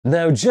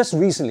Now, just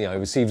recently I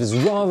received this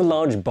rather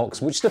large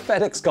box which the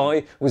FedEx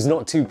guy was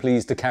not too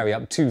pleased to carry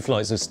up 2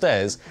 flights of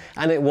stairs,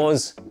 and it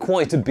was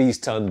quite a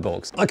beast-ton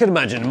box. I can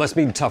imagine it must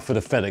have been tough for the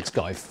FedEx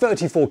guy.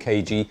 34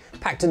 kg,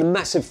 packed in a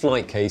massive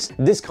flight case.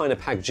 This kind of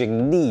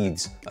packaging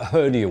needs a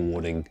hernia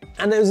warning.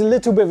 And there was a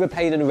little bit of a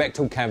pain in the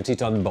rectal cavity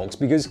to unbox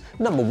because,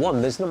 number one,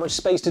 there's not much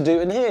space to do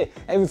in here.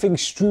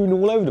 Everything's strewn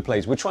all over the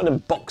place. We're trying to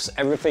box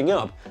everything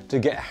up to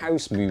get a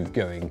house move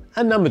going.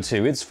 And number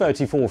two, it's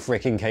 34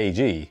 frickin'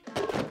 kg.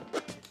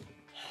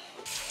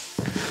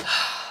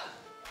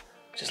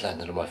 Just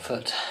landed on my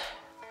foot.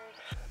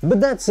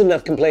 But that's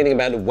enough complaining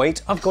about the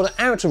weight. I've got it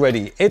out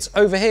already. It's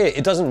over here.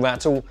 It doesn't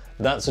rattle.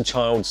 That's a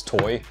child's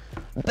toy.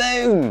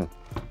 Boom!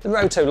 The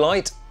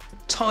Rotolight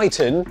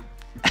Titan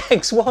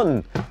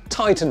X1.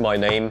 Titan by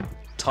name,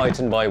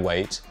 Titan by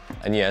weight.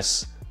 And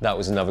yes, that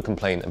was another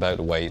complaint about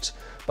the weight.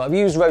 But I've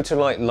used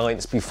Rotolight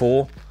lights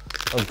before.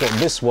 I've got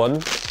this one.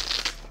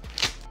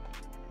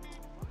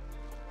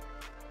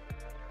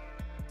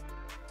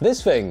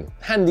 This thing,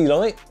 handy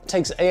light,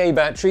 takes AA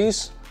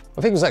batteries.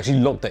 I think it was actually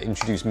Locke that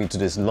introduced me to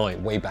this light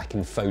way back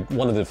in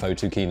one of the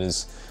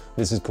Photokenas.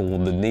 This is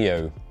called the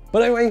Neo.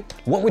 But anyway,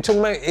 what we're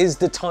talking about is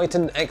the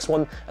Titan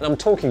X1, and I'm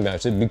talking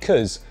about it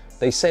because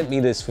they sent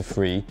me this for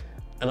free,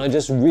 and I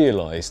just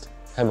realised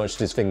how much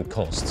this thing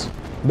costs.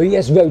 But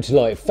yes,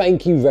 Rotolight,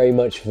 thank you very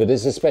much for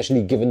this,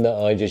 especially given that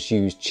I just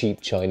used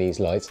cheap Chinese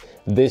lights.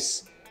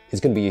 This is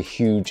going to be a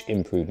huge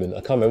improvement.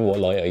 I can't remember what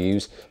light I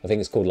use. I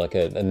think it's called like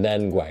a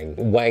Nanguang,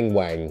 Wang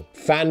Wang,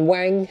 Fan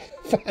Wang,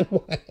 Fan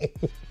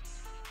Wang.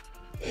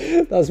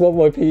 That's what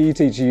my PE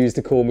teacher used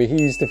to call me. He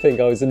used to think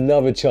I was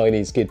another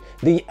Chinese kid.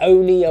 The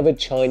only other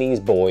Chinese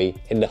boy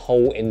in the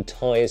whole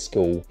entire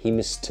school. He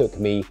mistook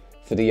me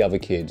for the other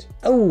kid.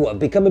 Oh, I've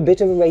become a bit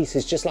of a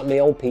racist, just like my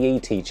old PE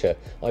teacher.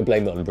 I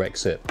blame it on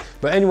Brexit.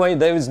 But anyway,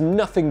 there is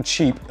nothing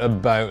cheap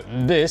about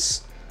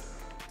this.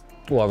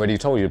 Well, I already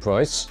told you the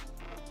price.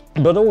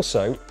 But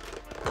also,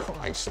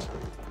 Christ,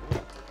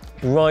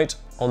 right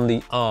on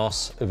the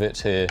arse of it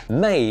here.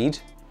 Made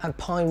at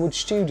Pinewood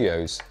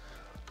Studios.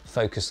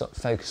 Focus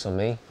on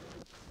me.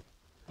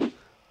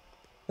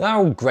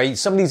 Oh great,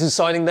 somebody's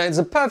deciding that it's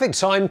a perfect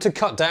time to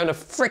cut down a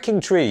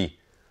fricking tree.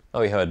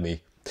 Oh, he heard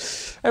me.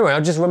 Anyway, I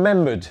just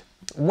remembered,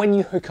 when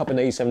you hook up an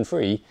A7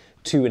 III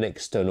to an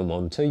external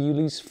monitor, you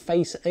lose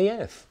face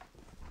AF.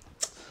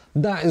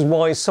 That is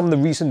why some of the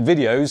recent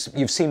videos,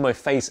 you've seen my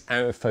face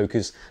out of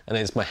focus and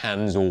it's my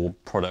hands or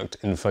product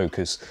in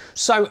focus.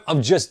 So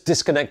I've just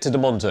disconnected the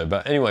monitor.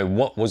 But anyway,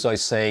 what was I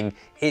saying?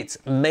 It's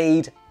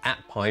made at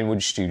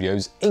Pinewood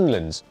Studios,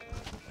 England.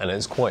 And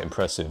it's quite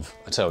impressive,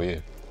 I tell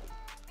you.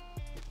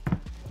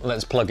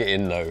 Let's plug it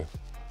in though.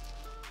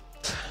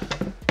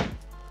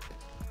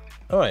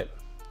 All right,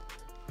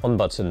 on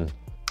button.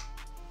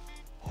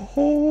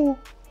 Oh.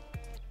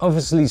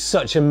 Obviously,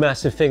 such a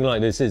massive thing like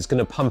this, it's going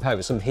to pump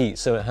out some heat,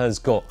 so it has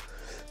got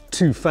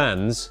 2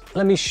 fans.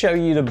 Let me show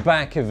you the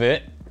back of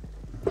it.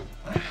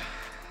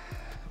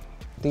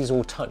 These are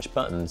all touch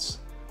buttons.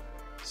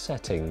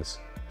 Settings,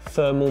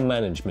 thermal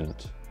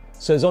management.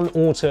 So it's on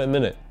auto at a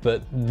minute,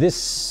 but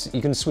this,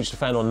 you can switch the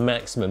fan on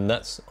maximum.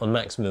 That's on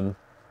maximum.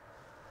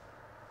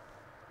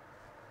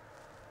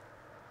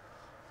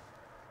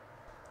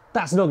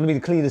 That's not going to be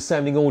the cleanest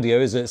sounding audio,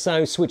 is it?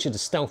 So switch it to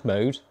stealth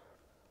mode.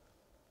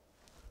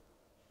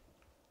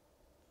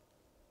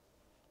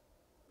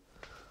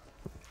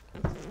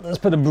 Let's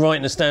put the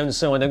brightness down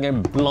so I don't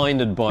get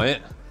blinded by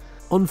it.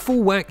 On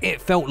full whack, it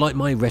felt like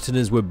my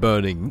retinas were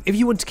burning. If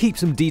you want to keep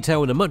some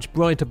detail in a much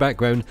brighter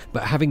background,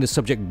 but having the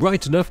subject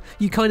bright enough,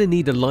 you kind of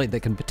need a light that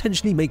can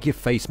potentially make your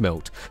face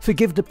melt.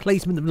 Forgive the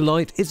placement of the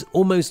light, it's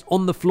almost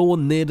on the floor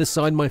near the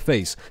side of my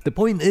face. The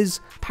point is,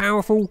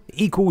 powerful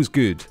equals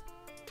good.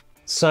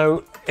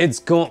 So it's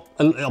got,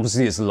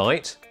 obviously it's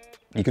light,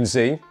 you can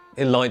see,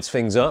 it lights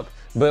things up,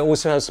 but it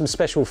also has some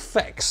special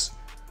effects.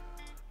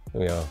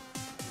 Here we are.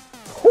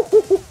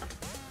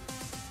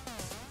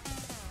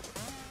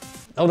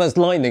 Oh, that's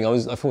lightning. I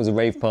thought it was a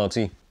rave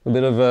party. A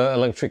bit of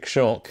electric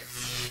shock.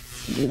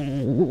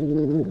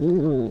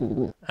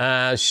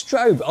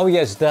 Strobe. Oh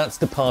yes, that's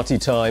the party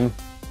time.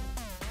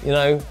 You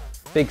know,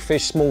 big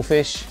fish, small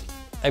fish,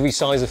 every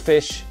size of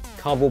fish,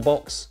 cardboard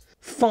box.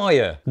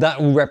 Fire. That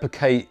will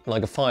replicate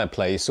like a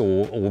fireplace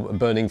or a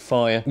burning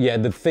fire. Yeah,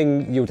 the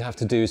thing you'd have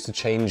to do is to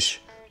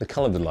change the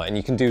colour of the light, and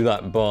you can do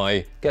that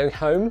by go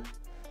home,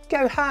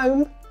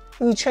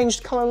 and you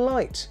change the colour of the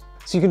light.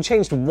 So you can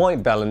change the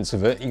white balance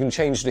of it, you can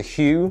change the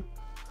hue.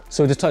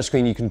 So with the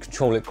touchscreen you can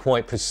control it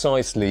quite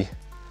precisely,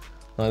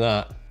 like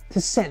that.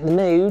 To set the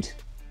mood,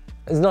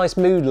 there's a nice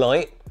mood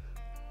light.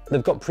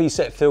 They've got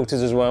preset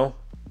filters as well.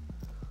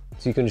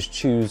 So you can just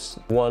choose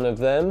one of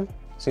them.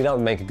 See, that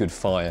would make a good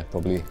fire,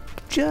 probably.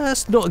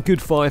 Just not a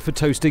good fire for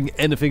toasting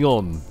anything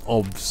on,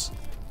 obvs.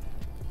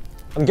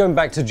 I'm going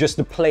back to just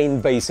the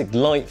plain basic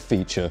light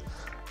feature.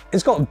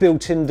 It's got a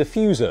built-in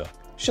diffuser.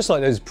 It's just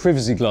like those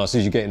privacy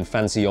glasses you get in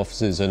fancy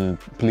offices and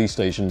police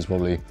stations,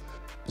 probably.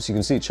 So you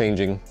can see it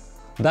changing.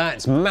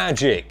 That's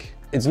magic.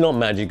 It's not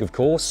magic, of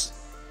course.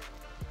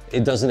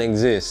 it doesn't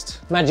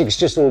exist. Magic's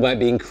just all about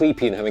being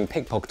creepy and having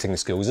pickpocketing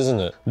skills, isn't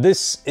it?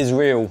 This is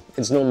real.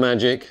 It's not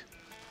magic.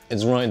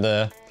 It's right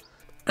there.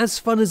 As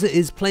fun as it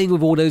is playing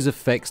with all those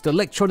effects, the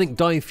electronic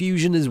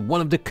diffusion is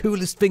one of the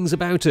coolest things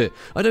about it.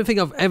 I don't think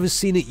I've ever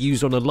seen it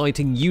used on a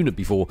lighting unit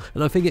before,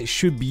 and I think it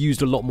should be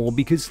used a lot more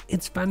because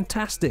it's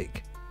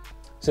fantastic.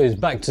 So it's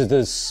back to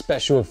the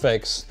special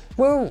effects.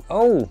 Whoa,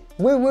 oh,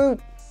 woo woo.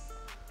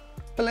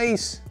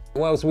 Police.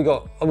 What else have we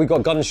got? Oh, we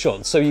got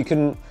gunshots. So you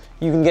can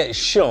get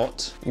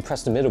shot. You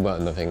press the middle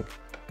button, I think.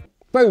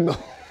 Boom.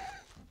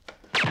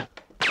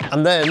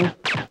 And then,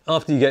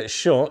 after you get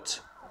shot,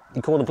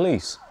 you call the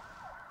police.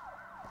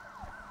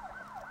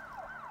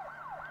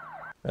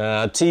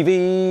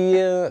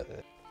 TV,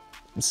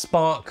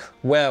 spark,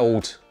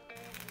 weld.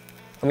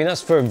 I mean,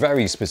 that's for a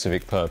very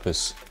specific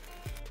purpose.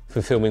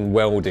 For filming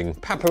welding.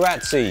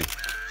 Paparazzi.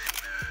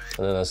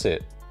 And then that's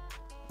it.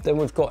 Then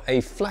we've got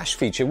a flash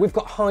feature. We've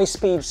got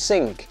high-speed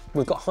sync.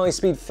 We've got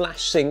high-speed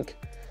flash sync.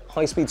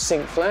 High-speed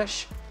sync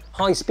flash.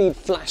 High-speed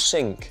flash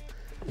sync.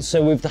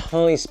 So with the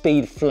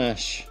high-speed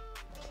flash,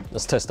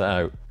 let's test that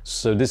out.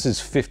 So this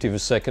is 50 of a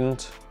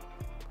second.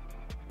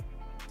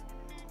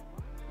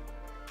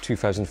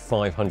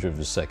 2,500 of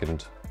a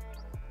second.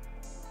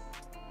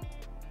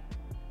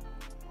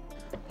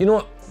 You know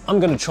what? I'm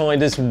going to try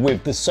this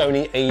with the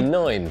Sony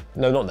A9.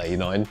 No, not the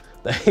A9,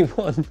 the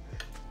A1.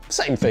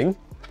 Same thing.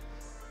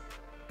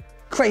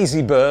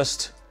 Crazy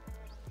burst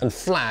and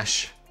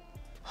flash.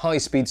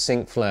 High-speed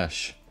sync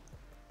flash.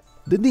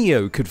 The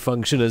Neo could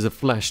function as a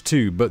flash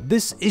too, but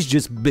this is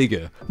just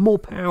bigger, more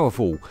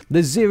powerful.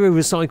 There's 0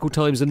 recycle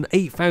times and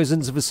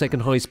 8,000ths of a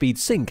second high-speed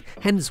sync,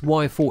 hence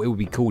why I thought it would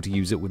be cool to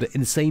use it with the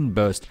insane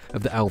burst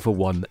of the Alpha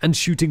 1 and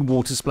shooting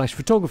water splash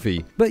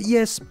photography. But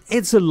yes,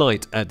 it's a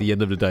light at the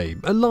end of the day,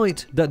 a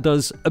light that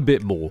does a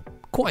bit more.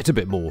 Quite a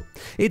bit more.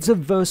 It's a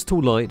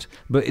versatile light,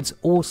 but it's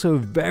also a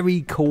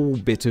very cool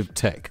bit of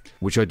tech,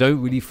 which I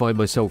don't really find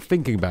myself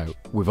thinking about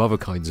with other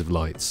kinds of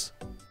lights.